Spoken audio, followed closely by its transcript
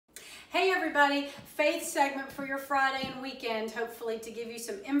Hey everybody, faith segment for your Friday and weekend, hopefully to give you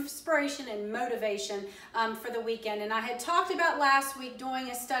some inspiration and motivation for the weekend. And I had talked about last week doing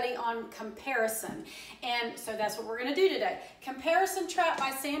a study on comparison. And so that's what we're going to do today. Comparison Trap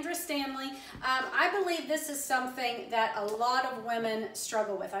by Sandra Stanley. I believe this is something that a lot of women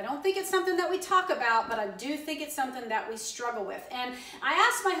struggle with. I don't think it's something that we talk about, but I do think it's something that we struggle with. And I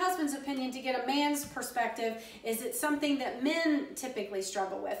asked my husband's opinion to get a man's perspective. Is it something that men typically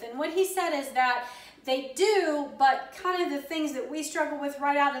struggle with? And what he said is that they do, but kind of the things that we struggle with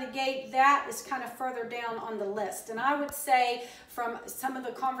right out of the gate, that is kind of further down on the list. And I would say from some of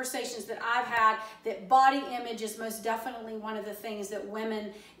the conversations that I've had that body image is most definitely one of the things that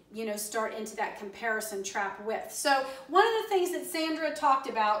women start into that comparison trap with. So one of the things that Sandra talked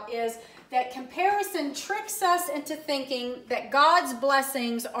about is that comparison tricks us into thinking that God's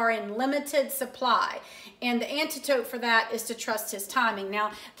blessings are in limited supply. And the antidote for that is to trust his timing.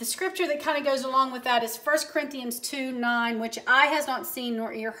 Now, the scripture that kind of goes along with that is 1 Corinthians 2:9, which eye has not seen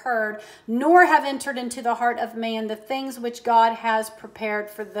nor ear heard, nor have entered into the heart of man the things which God has prepared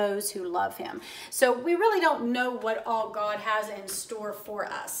for those who love him. So we really don't know what all God has in store for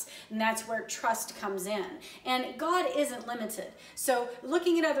us. And that's where trust comes in. And God isn't limited. So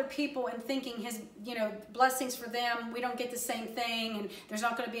looking at other people and thinking his, blessings for them, we don't get the same thing and there's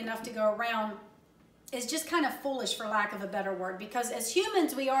not going to be enough to go around, is just kind of foolish, for lack of a better word, because as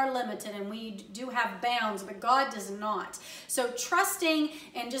humans we are limited and we do have bounds, but God does not. So trusting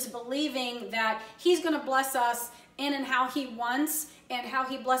and just believing that he's going to bless us in and how he wants and how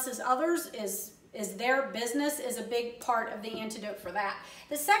he blesses others is their business, is a big part of the antidote for that.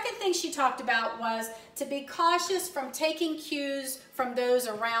 The second thing she talked about was to be cautious from taking cues from those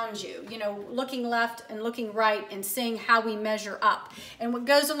around you, looking left and looking right and seeing how we measure up. And what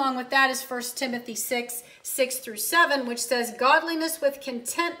goes along with that is 1 Timothy 6:6-7, which says, godliness with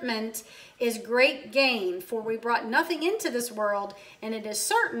contentment is great gain, for we brought nothing into this world, and it is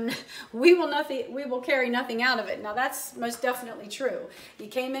certain we will carry nothing out of it. Now that's most definitely true. You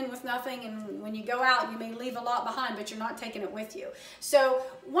came in with nothing, and when you go out, you may leave a lot behind, but you're not taking it with you. So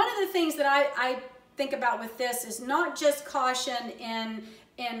one of the things that I think about with this is not just caution in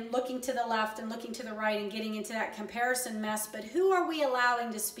looking to the left and looking to the right and getting into that comparison mess, but who are we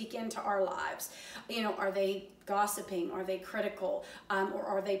allowing to speak into our lives? Are they gossiping? Are they critical? Or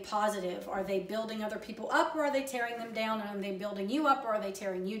are they positive? Are they building other people up, or are they tearing them down? And are they building you up, or are they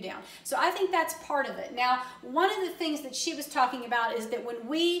tearing you down? So I think that's part of it. Now, one of the things that she was talking about is that when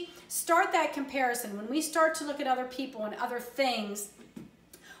we start that comparison, when we start to look at other people and other things,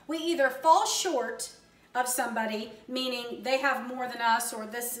 we either fall short of somebody, meaning they have more than us, or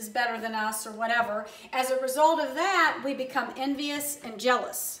this is better than us, or whatever. As a result of that, we become envious and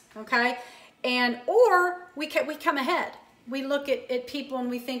jealous, okay? Or we come ahead. We look at people and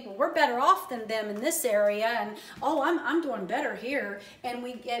we think, well, we're better off than them in this area, and oh, I'm doing better here. And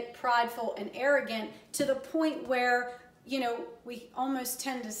we get prideful and arrogant to the point where, we almost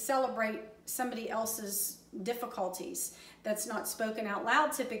tend to celebrate somebody else's difficulties. That's not spoken out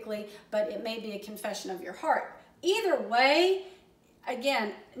loud typically, but it may be a confession of your heart. Either way,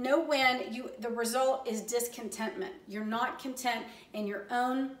 again, the result is discontentment. You're not content in your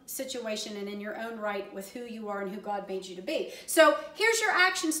own situation and in your own right with who you are and who God made you to be. So here's your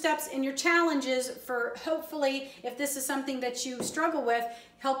action steps and your challenges for, hopefully, if this is something that you struggle with,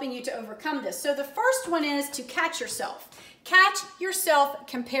 helping you to overcome this. So the first one is to catch yourself. Catch yourself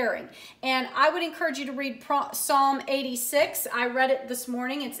comparing. And I would encourage you to read Psalm 86. I read it this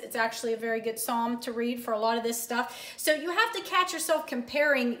morning. It's actually a very good psalm to read for a lot of this stuff. So you have to catch yourself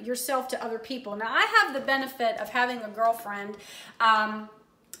comparing yourself to other people. Now, I have the benefit of having a girlfriend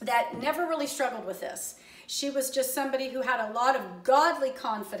that never really struggled with this. She was just somebody who had a lot of godly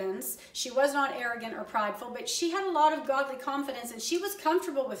confidence. She was not arrogant or prideful, but she had a lot of godly confidence, and she was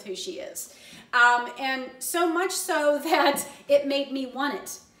comfortable with who she is. And so much so that it made me want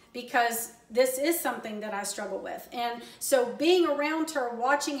it, because this is something that I struggle with. And so being around her,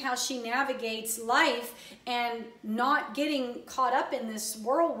 watching how she navigates life and not getting caught up in this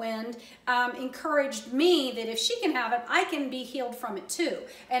whirlwind, encouraged me that if she can have it, I can be healed from it too.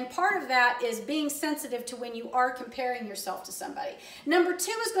 And part of that is being sensitive to when you are comparing yourself to somebody. Number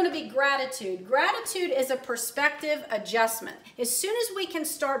two is going to be gratitude. Gratitude is a perspective adjustment. As soon as we can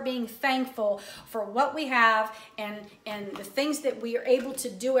start being thankful for what we have and the things that we are able to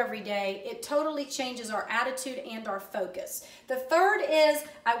do every day, it totally changes our attitude and our focus. The third is,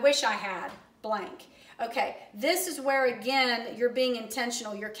 I wish I had blank. Okay, this is where, again, you're being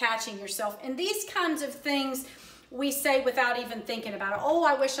intentional, you're catching yourself. And these kinds of things we say without even thinking about it, oh,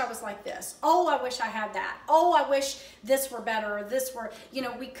 I wish I was like this. Oh, I wish I had that. Oh, I wish this were better or this were, you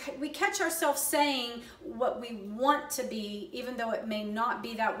know, we catch ourselves saying what we want to be, even though it may not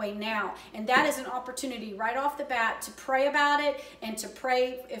be that way now. And that is an opportunity right off the bat to pray about it and to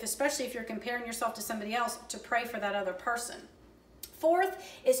pray, especially if you're comparing yourself to somebody else, to pray for that other person. Fourth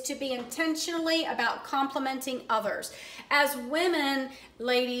is to be intentionally about complimenting others. As women,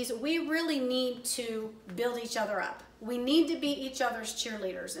 ladies, we really need to build each other up. We need to be each other's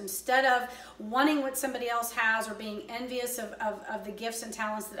cheerleaders. Instead of wanting what somebody else has or being envious of the gifts and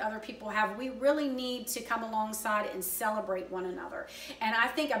talents that other people have, we really need to come alongside and celebrate one another. And I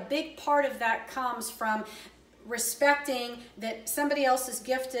think a big part of that comes from respecting that somebody else is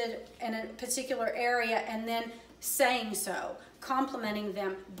gifted in a particular area and then saying so, complimenting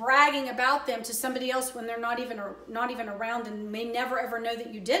them, bragging about them to somebody else when they're not even around and may never ever know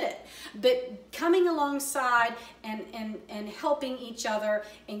that you did it. But coming alongside and helping each other,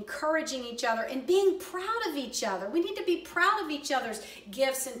 encouraging each other, and being proud of each other. We need to be proud of each other's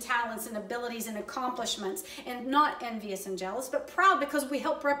gifts and talents and abilities and accomplishments, and not envious and jealous, but proud because we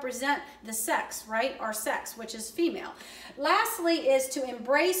help represent the sex, right? Our sex, which is female. Lastly is to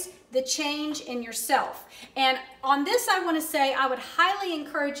embrace the change in yourself. And on this, I want to say I would highly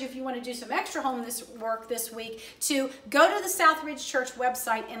encourage you, if you want to do some extra home work this week, to go to the Southridge Church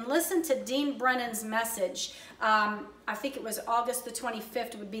website and listen to Dean Brennan's message. I think it was August the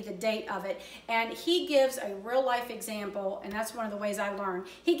 25th would be the date of it. And he gives a real life example, and that's one of the ways I learned.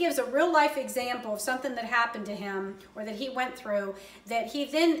 He gives a real life example of something that happened to him or that he went through that he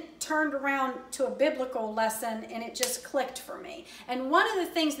then turned around to a biblical lesson, and it just clicked for me. And one of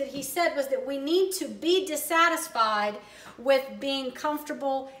the things that he said was that we need to be dissatisfied with being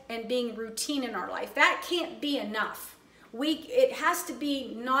comfortable and being routine in our life. That can't be enough. It has to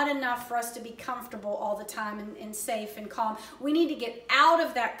be not enough for us to be comfortable all the time and safe and calm. We need to get out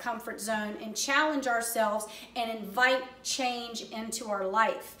of that comfort zone and challenge ourselves and invite change into our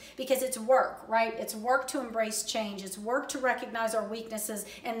life, because it's work, right? It's work to embrace change. It's work to recognize our weaknesses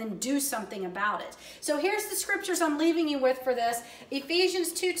and then do something about it. So here's the scriptures I'm leaving you with for this.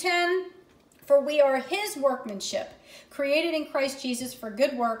 Ephesians 2:10, for we are his workmanship, created in Christ Jesus for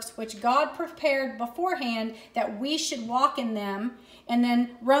good works, which God prepared beforehand that we should walk in them. And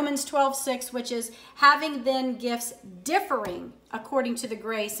then Romans 12:6, which is having then gifts differing according to the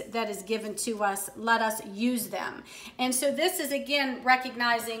grace that is given to us, let us use them. And so this is, again,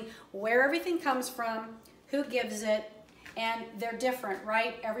 recognizing where everything comes from, who gives it, and they're different,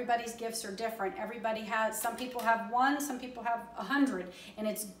 right? Everybody's gifts are different. Everybody has, some people have one, some people have 100, and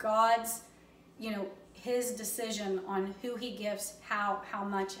it's God's, his decision on who he gives, how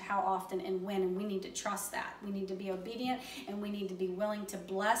much, how often, and when, and we need to trust that. We need to be obedient, and we need to be willing to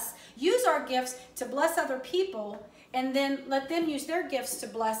use our gifts to bless other people, and then let them use their gifts to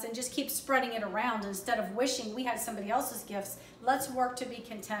bless and just keep spreading it around instead of wishing we had somebody else's gifts. Let's work to be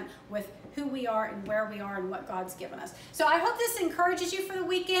content with who we are and where we are and what God's given us. So I hope this encourages you for the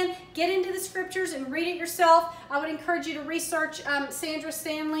weekend. Get into the scriptures and read it yourself. I would encourage you to research Sandra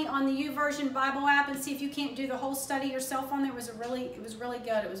Stanley on the YouVersion Bible app and see if you can't do the whole study yourself on there. It was really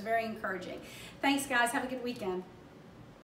good. It was very encouraging. Thanks, guys. Have a good weekend.